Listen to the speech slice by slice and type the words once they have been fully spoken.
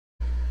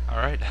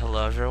Alright,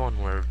 hello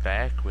everyone, we're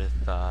back with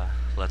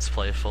Let's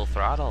Play Full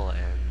Throttle,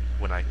 and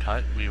when I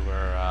cut, we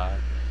were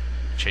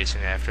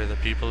chasing after the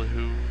people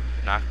who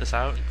knocked us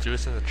out and threw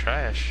us in the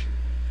trash.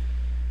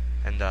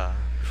 And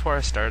before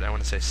I start, I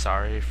want to say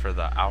sorry for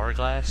the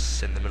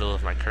hourglass in the middle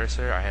of my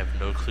cursor. I have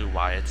no clue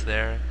why it's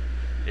there.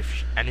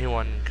 If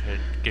anyone could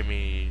give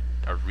me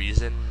a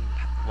reason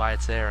why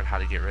it's there and how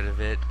to get rid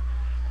of it,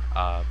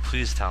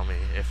 please tell me.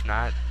 If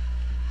not,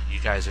 you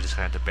guys are just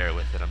going to have to bear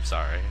with it, I'm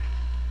sorry.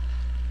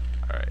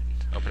 Alright,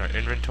 open our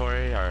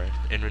inventory. Our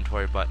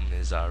inventory button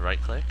is right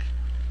click,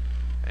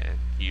 and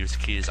use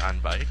keys on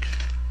bike.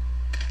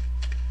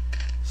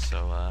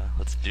 So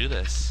let's do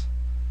this.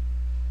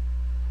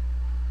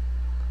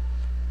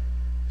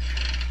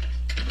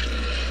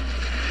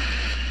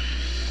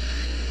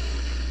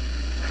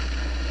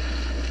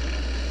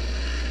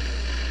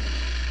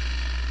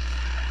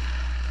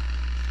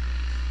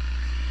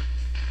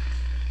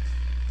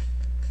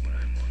 When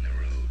I'm on the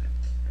road,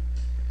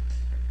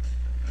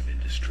 I'm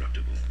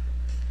indestructible.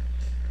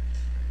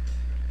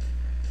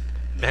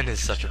 Ben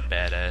is such a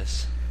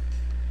badass.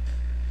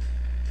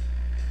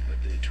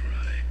 But they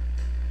try.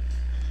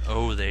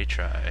 Oh, they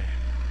try.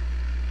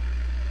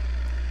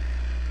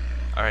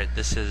 Alright,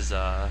 this is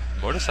a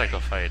motorcycle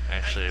fight,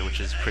 actually,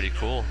 which is pretty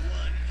cool.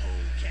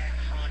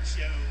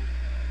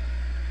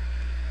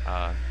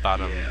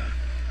 Bottom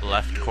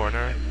left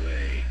corner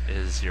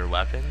is your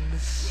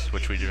weapons,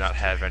 which we do not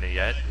have any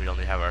yet. We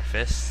only have our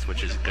fists,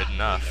 which is good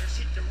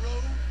enough.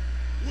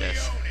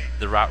 Yes,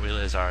 the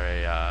Rottweilers are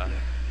a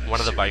one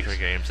of the biker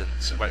games and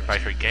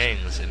biker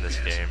gangs in this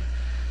game.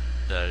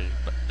 The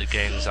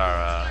gangs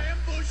are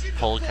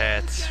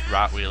polecats,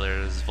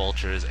 Rottweilers,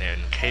 vultures,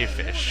 and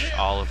cavefish,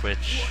 all of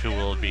which who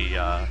will be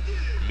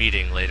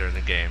meeting later in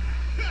the game.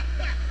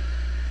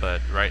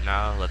 But right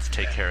now, let's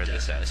take care of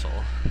this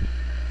asshole.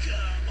 Come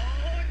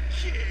on,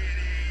 kitty.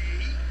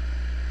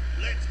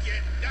 Let's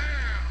get down.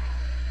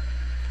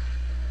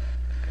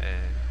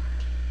 And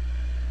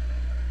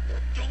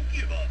Don't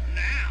give up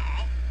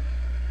now.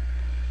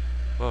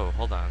 whoa,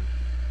 hold on.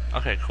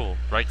 Okay, cool.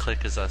 Right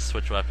click is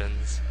switch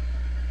weapons,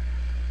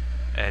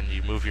 and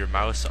you move your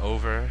mouse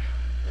over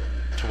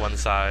to one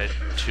side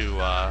to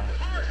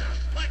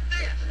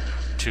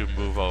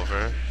move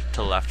over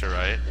to left or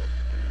right,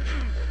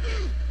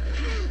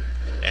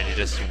 and you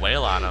just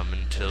wail on him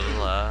until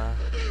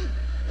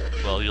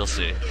well, you'll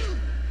see.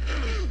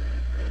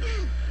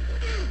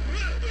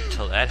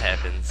 Till that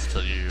happens,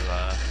 till you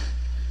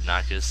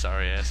knock his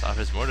sorry ass off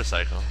his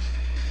motorcycle.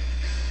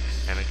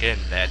 And again,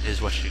 that is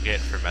what you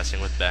get for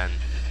messing with Ben.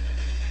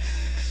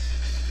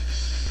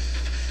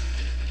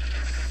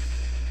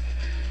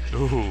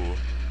 Ooh,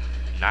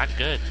 not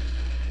good.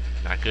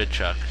 Not good,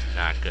 Chuck.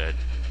 Not good.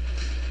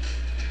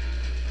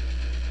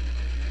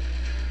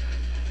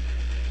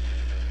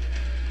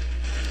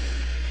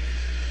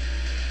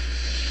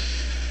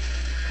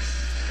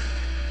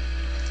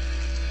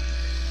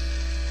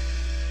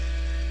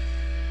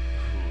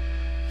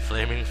 Ooh.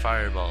 Flaming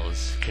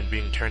fireballs. Can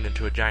being turned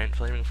into a giant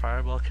flaming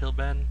fireball kill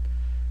Ben?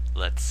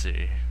 Let's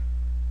see.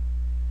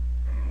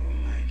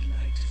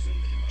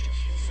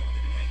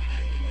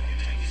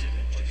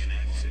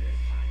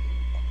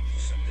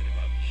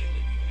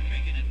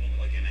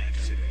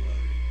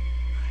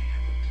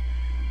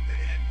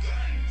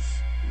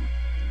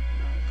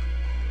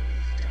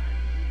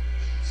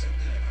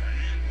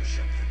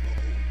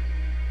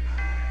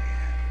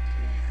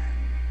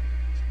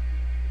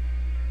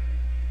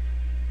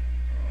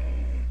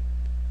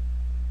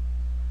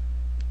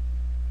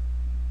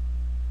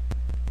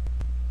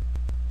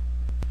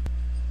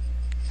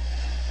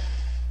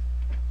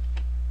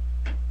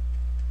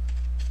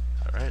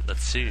 Alright,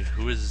 let's see.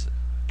 Who is...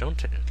 Don't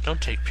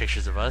take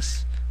pictures of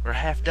us. We're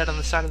half dead on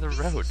the side of the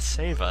road.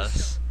 Save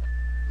us.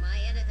 My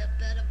editor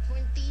better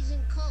print these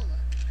in color.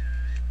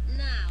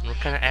 Now, What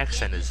kind of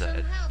accent is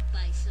that? Help,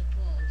 I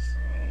suppose.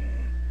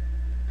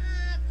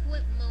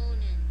 Quit moaning.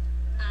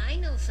 I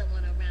know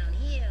someone around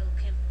here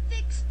who can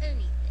fix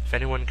anything. If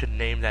anyone could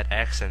name that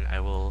accent, I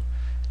will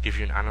give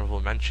you an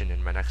honorable mention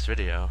in my next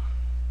video.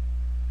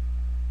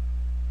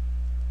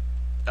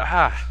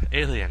 Aha!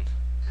 Alien!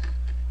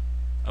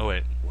 Oh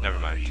wait, never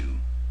What are mind. you?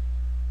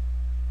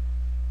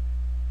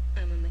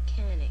 I'm a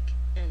mechanic,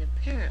 and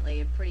apparently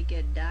a pretty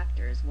good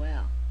doctor as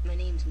well. My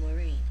name's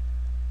Maureen.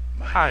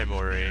 My Hi, name is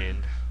Maureen.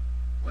 Ben.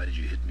 Why did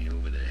you hit me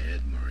over the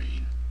head,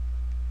 Maureen?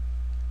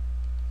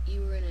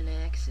 You were in an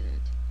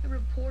accident. A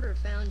reporter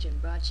found you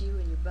and brought you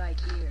and your bike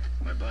here.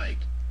 My bike?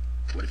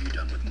 What have you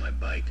done with my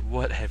bike?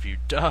 What have you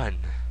done?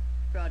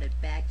 Brought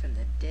it back from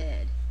the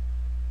dead.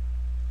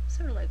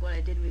 Sort of like what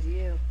I did with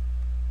you.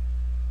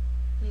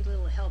 Need a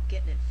little help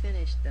getting it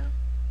finished, though.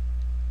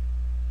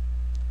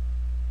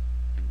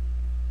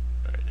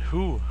 Alright,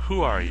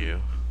 who are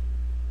you?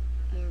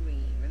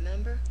 Maureen,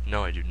 remember?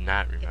 No, I do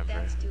not If remember.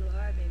 that's too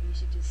hard, maybe you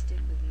should just stick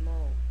with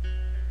Mo.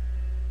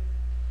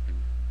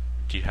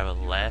 Do you have a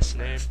last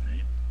name?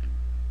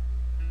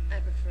 I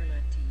prefer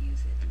not to use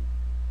it.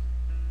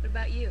 What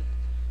about you?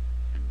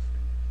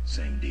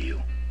 Same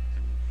deal.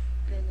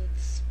 been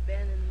it's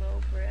Ben and Mo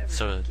forever.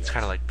 So I it's guess.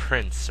 kind of like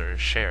Prince or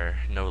Cher,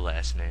 no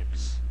last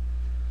names.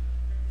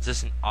 Is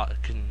this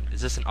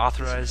an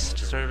authorized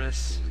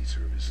service? Corley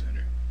Service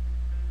Center.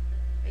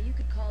 You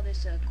could call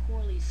this a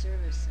Corley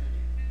Service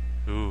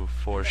Center. Ooh,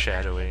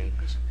 foreshadowing.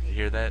 You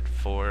hear that?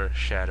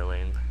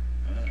 Foreshadowing.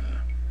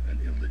 An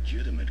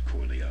illegitimate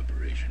Corley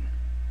operation.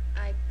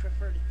 I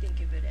prefer to think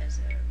of it as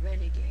a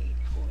renegade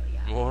Corley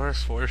operation. More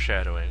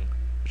foreshadowing.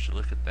 We should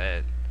look at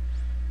that.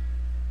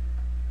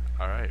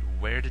 Alright,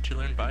 where did you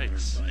learn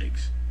bikes?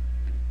 Bikes.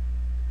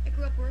 I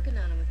grew up working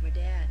on them with my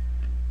dad.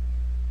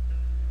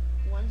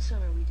 One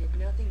summer we did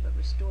nothing but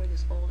restore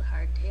this old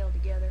hardtail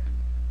together.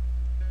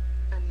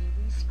 I mean,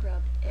 we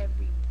scrubbed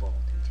every bolt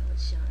until it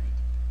shined.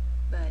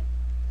 But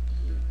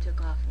he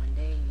took off one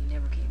day and he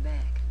never came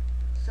back.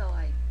 So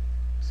I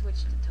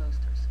switched to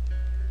toasters.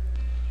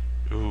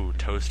 Ooh,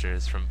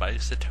 toasters. From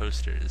bikes to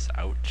toasters.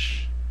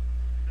 Ouch.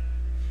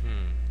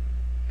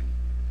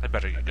 I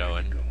better get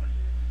going.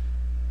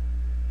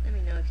 Let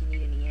me know if you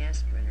need any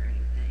aspirin or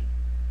anything.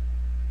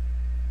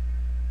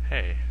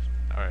 Hey.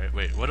 Alright,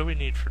 wait, what do we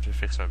need to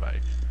fix my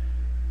bike?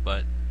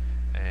 Butt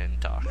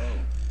and talk. Mo,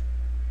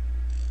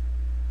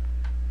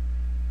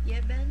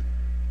 Yeah, Ben?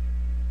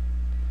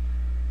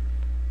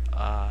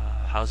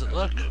 How's it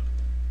look? It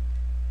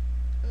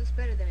looks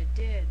better than it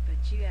did,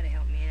 but you gotta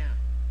help me out.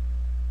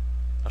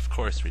 Of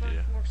course we do.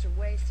 Front forks are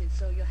wasted,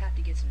 so you'll have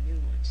to get some new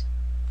ones.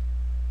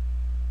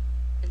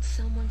 And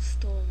someone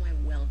stole my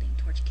welding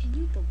torch. Can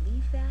you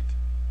believe that?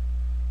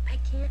 I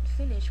can't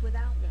finish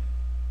without one.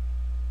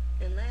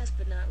 And last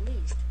but not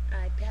least,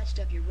 I patched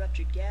up your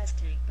ruptured gas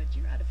tank, but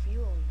you're out of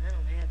fuel and I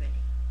don't have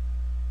any.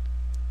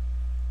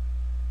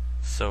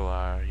 So,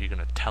 are you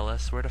gonna tell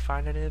us where to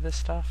find any of this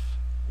stuff?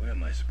 where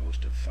am I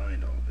supposed to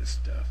find all this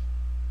stuff?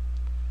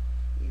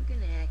 You're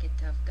gonna act a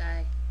tough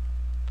guy.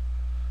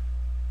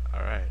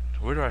 Alright,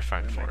 where do I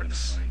find Where am I gonna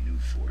forks? find new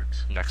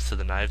forks? Next to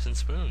the knives and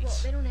Well,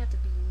 spoons. they don't have to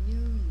be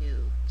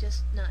new,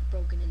 just not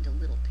broken into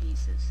little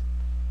pieces.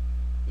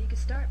 You could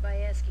start by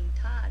asking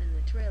Todd in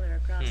the trailer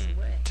across the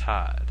way.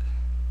 Todd.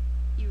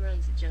 He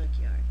runs the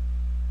junkyard.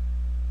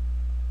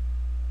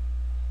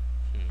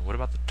 What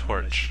about the How am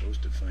I torch?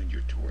 supposed to find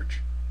your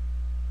torch?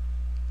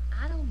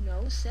 I don't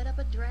know, set up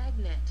a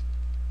dragnet.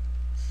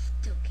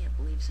 Still can't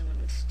believe someone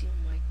would steal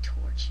my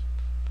torch.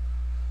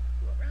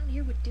 Who around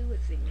here would do a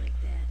thing like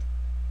that?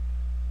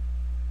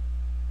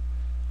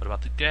 What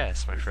about the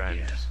gas, my friend?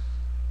 Yes.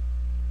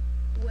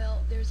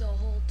 Well, there's a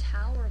whole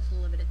tower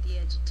full of it at the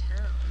edge of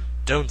town.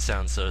 Don't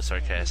sound so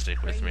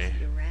sarcastic with me.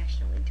 Crazy,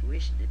 irrational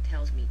intuition that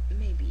tells me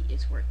maybe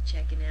it's worth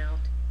checking out.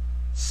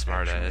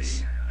 Smart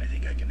ass. Actually, I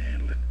think I can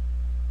handle it.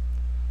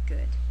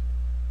 Good.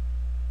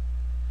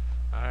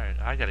 Alright,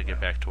 I gotta get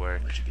back to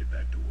work. I'll let you get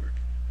back to work.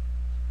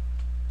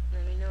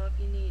 Let me know if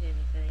you need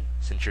anything.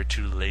 Since you're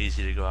too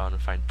lazy to go out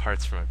and find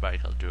parts for my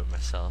bike, I'll do it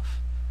myself.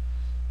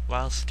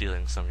 While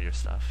stealing some of your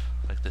stuff,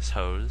 like this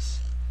hose.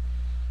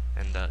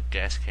 And a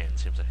gas can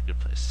seems like a good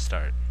place to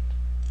start.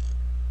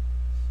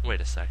 Wait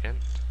a second.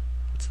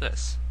 What's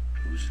this?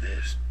 Who's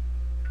this?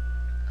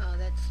 Oh,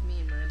 that's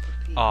me and my Uncle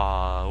Pete.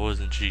 Aw,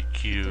 wasn't she He took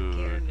care of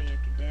cute? me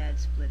after Dad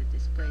split at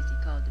this place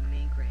he called the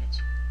Mink Ranch.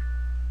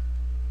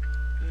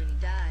 When he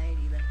died,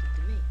 he left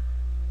it to me.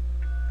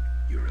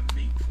 You're a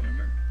meat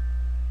farmer?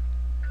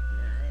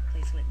 Nah, that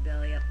place went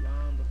belly up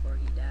long before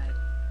he died.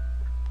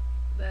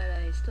 But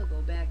I still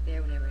go back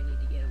there whenever I need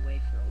to get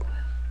away for a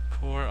while.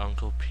 Poor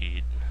Uncle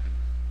Pete.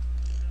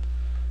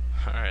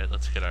 Alright,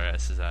 let's get our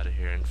asses out of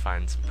here and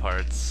find some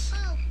parts.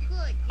 Oh,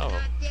 good. You're Oh.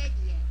 not dead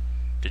yet.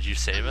 Did you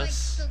save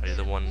us? Are you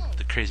the one,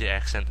 the crazy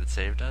accent that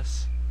saved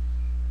us?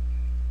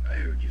 I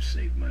heard you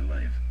saved my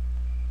life.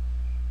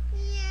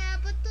 Yeah,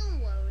 but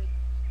don't worry.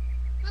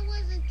 I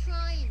wasn't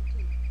trying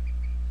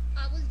to.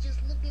 I was just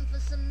looking for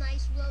some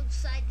nice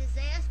roadside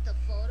disaster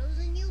photos,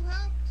 and you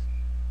helped.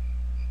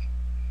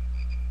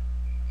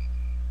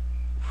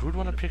 Who'd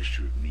want a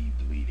picture? of me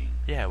bleeding.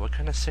 Yeah, what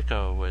kind of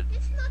sicko would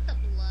It's not the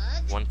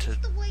blood. want It's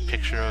to the way you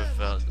picture were,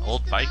 of all an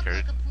old twisted up biker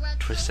like a pretzel.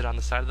 twisted on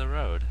the side of the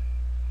road?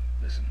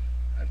 Listen,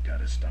 I've got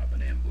to stop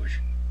an ambush.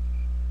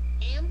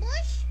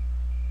 Ambush?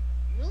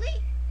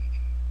 Really?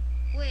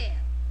 Where?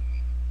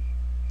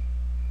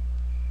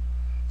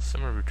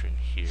 Somewhere between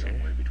here.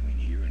 Somewhere between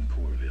here and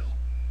Corville.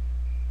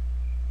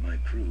 My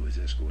crew is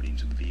escorting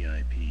some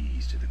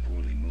VIPs to the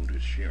Corley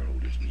Motors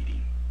shareholders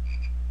meeting.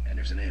 And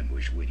there's an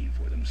ambush waiting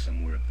for them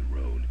somewhere up the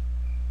road.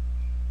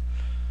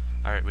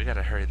 Alright, we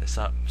gotta hurry this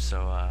up, so,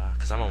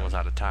 cause I'm almost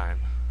out of time.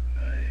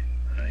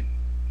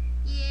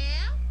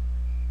 Yeah?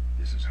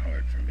 This is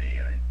hard for me.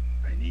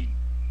 I need...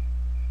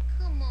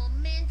 Come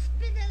on, man,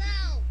 spit it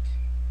out.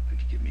 Could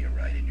you give me a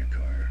ride in your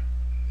car?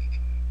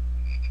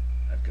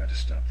 I've got to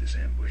stop this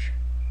ambush.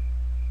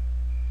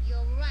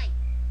 You're right.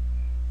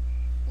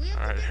 We have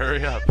to Alright, get hurry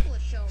the up.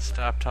 ambush over.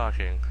 Stop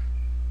talking.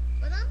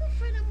 But I'm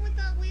afraid I'm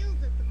without wheels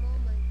at the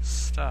moment.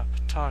 Stop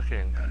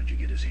talking. How did you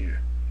get us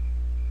here?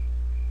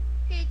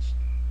 Hitched.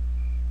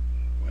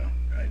 Well,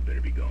 I'd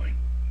better be going.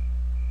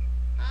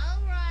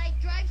 All right,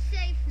 drive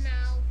safe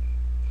now.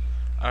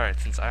 Alright,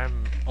 since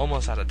I'm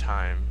almost out of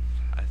time,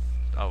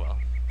 oh well,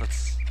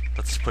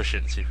 let's push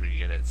it and see if we can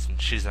get it,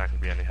 since she's not gonna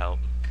be any help.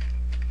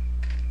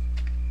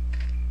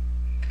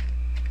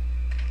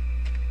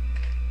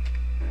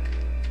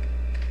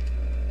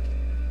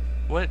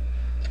 What?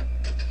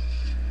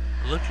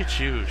 Look at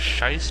you,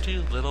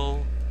 shiesty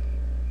little...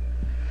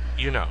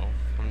 You know,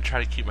 I'm gonna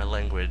try to keep my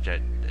language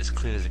as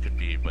clean as it could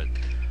be, but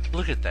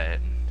look at that.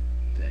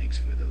 Thanks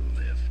for the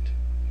lift.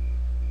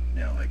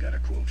 Now I got a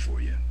quote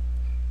for you.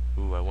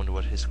 Ooh, I wonder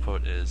what his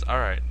quote is.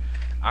 Alright,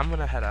 I'm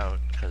gonna head out,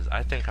 because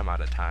I think I'm out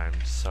of time,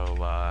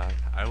 so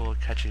I will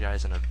catch you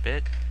guys in a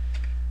bit,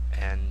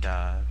 and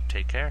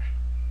take care.